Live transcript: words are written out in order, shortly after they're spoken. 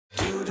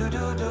I've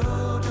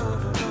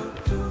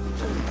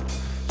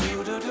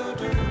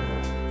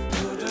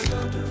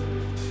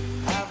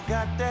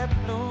got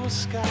that blue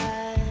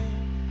sky,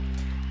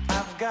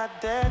 I've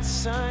got that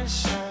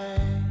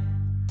sunshine.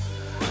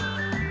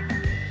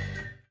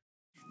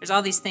 There's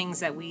all these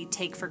things that we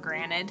take for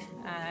granted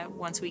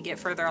once we get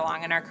further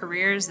along in our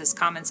careers as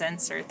common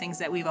sense or things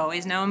that we've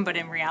always known, but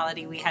in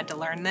reality we had to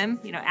learn them.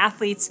 You know,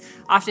 athletes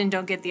often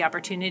don't get the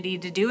opportunity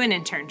to do an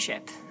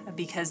internship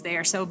because they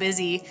are so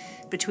busy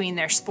between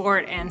their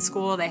sport and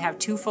school. They have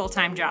 2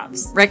 full-time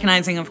jobs.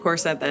 Recognizing, of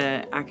course, that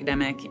the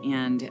academic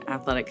and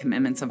athletic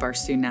commitments of our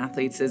student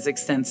athletes is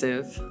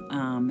extensive,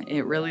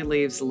 it really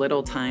leaves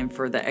little time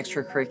for the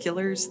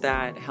extracurriculars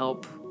that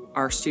help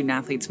our student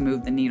athletes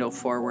move the needle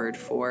forward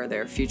for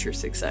their future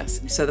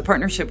success. So the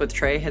partnership with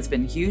Trey has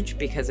been huge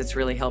because it's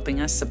really helping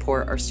us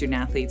support our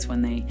student athletes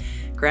when they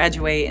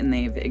graduate and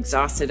they've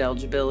exhausted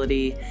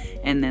eligibility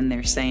and then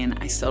they're saying,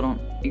 I still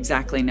don't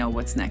exactly know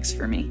what's next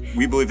for me.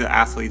 We believe that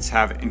athletes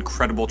have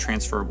incredible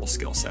transferable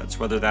skill sets,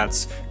 whether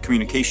that's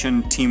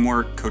communication,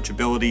 teamwork,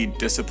 coachability,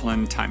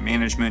 discipline, time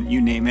management, you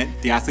name it.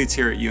 The athletes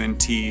here at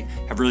UNT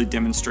have really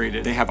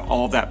demonstrated they have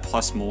all of that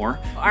plus more.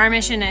 Our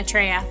mission at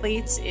Trey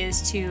Athletes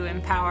is to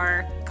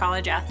empower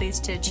college athletes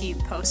to achieve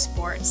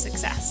post-sport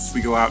success.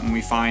 We go out and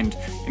we find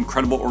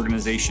incredible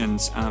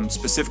organizations,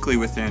 specifically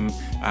within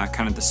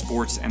kind of the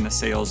sports and the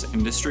sales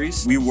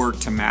industries. We work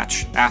to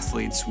match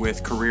athletes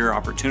with career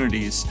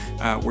opportunities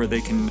where they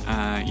can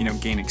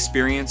gain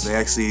experience. They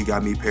actually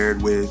got me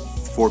paired with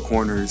Four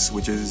Corners,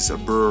 which is a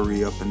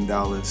brewery up in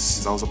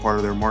Dallas. I was a part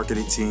of their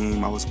marketing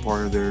team. I was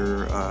part of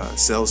their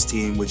sales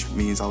team, which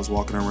means I was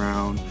walking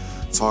around,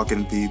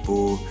 talking to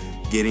people,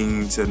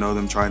 getting to know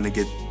them, trying to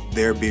get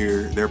their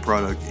beer, their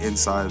product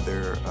inside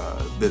their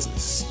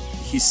business.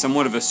 He's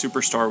somewhat of a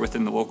superstar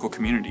within the local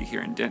community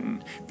here in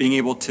Denton. Being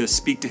able to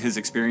speak to his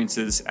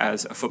experiences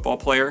as a football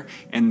player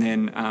and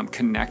then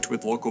connect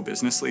with local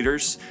business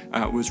leaders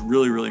was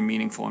really, really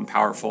meaningful and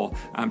powerful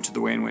to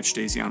the way in which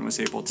Dazion was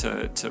able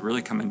to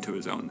really come into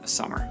his own this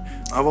summer.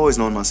 I've always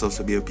known myself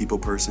to be a people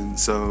person,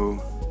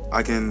 so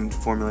I can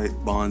formulate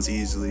bonds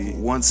easily.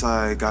 Once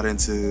I got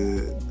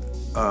into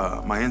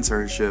my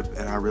internship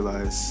and I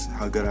realized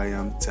how good I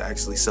am to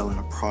actually selling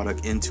a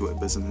product into a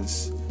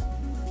business,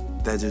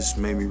 that just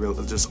made me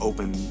just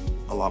open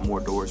a lot more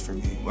doors for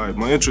me. Like,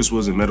 my interest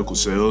was in medical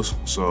sales,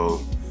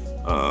 so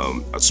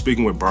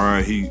speaking with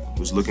Brian, he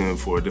was looking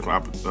for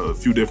a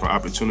few different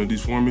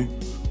opportunities for me.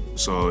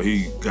 So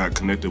he got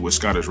connected with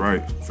Scottish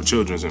Rite for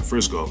Children's in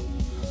Frisco.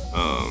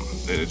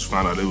 And just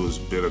found out it was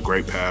been a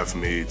great path for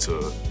me to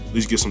at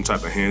least get some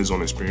type of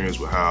hands-on experience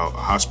with how a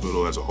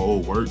hospital as a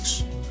whole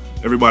works.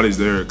 Everybody's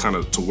there kind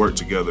of to work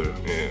together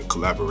and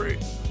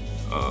collaborate.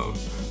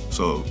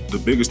 So the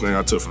biggest thing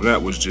I took from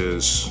that was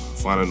just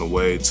finding a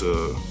way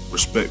to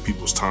respect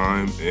people's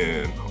time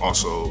and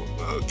also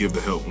give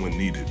the help when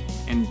needed.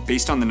 And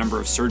based on the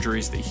number of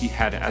surgeries that he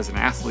had as an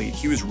athlete,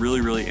 he was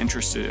really, really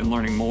interested in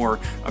learning more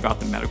about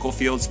the medical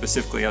field,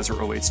 specifically as it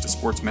relates to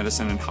sports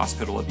medicine and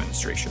hospital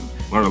administration.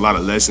 Learned a lot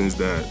of lessons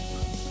that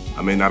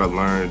I may not have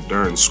learned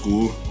during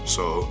school,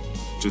 so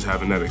just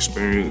having that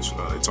experience,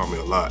 it taught me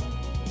a lot.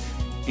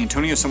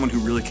 Antonio is someone who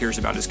really cares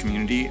about his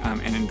community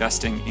and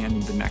investing in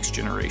the next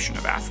generation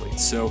of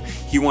athletes. So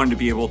he wanted to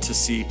be able to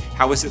see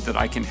how is it that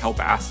I can help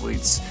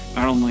athletes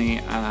not only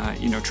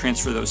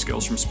transfer those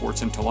skills from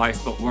sports into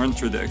life, but learn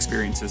through the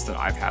experiences that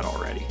I've had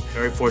already.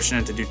 Very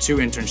fortunate to do 2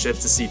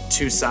 internships to see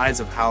 2 sides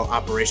of how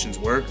operations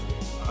work.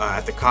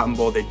 At the Cotton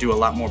Bowl, they do a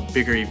lot more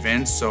bigger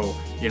events, so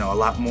a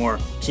lot more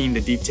keen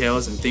to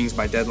details and things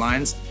by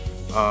deadlines.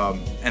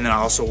 And then I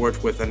also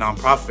worked with a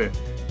nonprofit.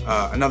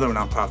 Another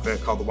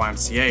nonprofit called the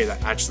YMCA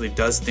that actually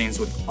does things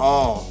with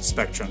all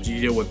spectrums. You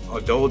deal with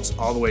adults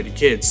all the way to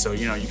kids, so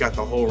you got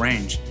the whole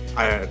range.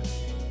 I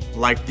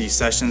liked the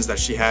sessions that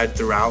she had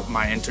throughout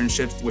my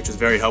internships, which was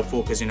very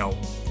helpful because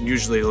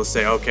usually they'll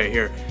say, okay,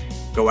 here,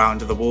 go out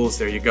into the wolves,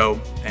 there you go.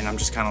 And I'm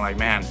just kind of like,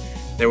 man,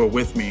 they were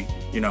with me,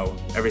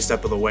 every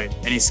step of the way.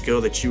 Any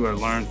skill that you are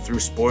learned through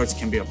sports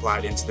can be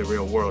applied into the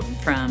real world.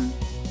 From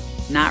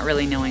not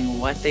really knowing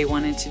what they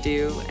wanted to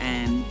do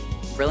and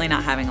really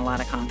not having a lot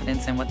of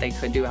confidence in what they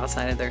could do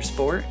outside of their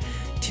sport,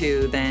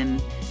 to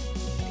then,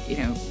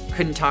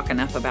 couldn't talk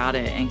enough about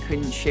it and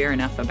couldn't share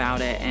enough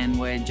about it, and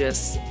would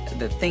just,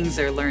 the things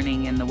they're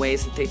learning and the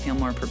ways that they feel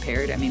more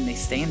prepared, I mean, they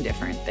stand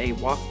different, they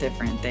walk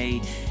different,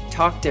 they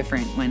talk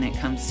different when it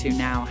comes to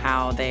now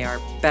how they are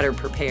better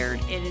prepared.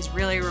 It is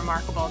really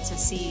remarkable to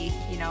see,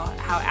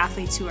 how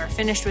athletes who are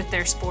finished with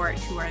their sport,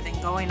 who are then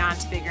going on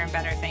to bigger and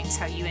better things,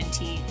 how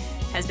UNT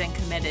has been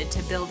committed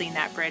to building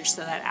that bridge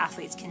so that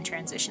athletes can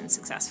transition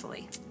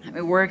successfully. I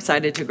mean, we're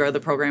excited to grow the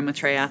program with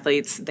Trey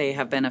Athletes. They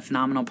have been a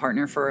phenomenal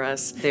partner for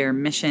us. Their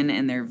mission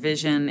and their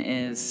vision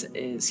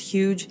is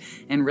huge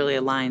and really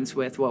aligns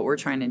with what we're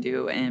trying to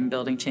do in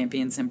building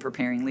champions and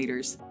preparing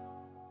leaders.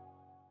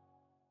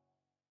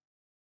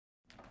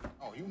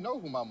 Oh, you know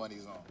who my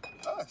money's on.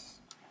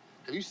 Us.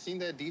 Have you seen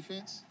that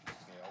defense?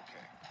 Yeah,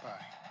 okay. All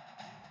right.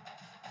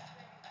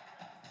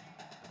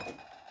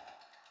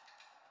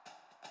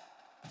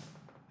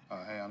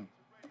 Hey, I'm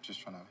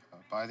Just trying to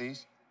buy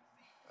these.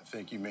 I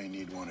think you may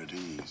need one of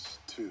these,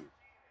 too.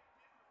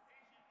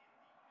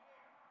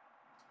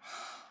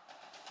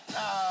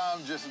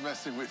 I'm just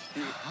messing with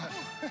you.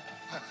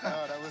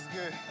 Oh, that was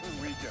good.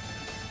 We go.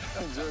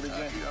 Enjoy the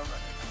game.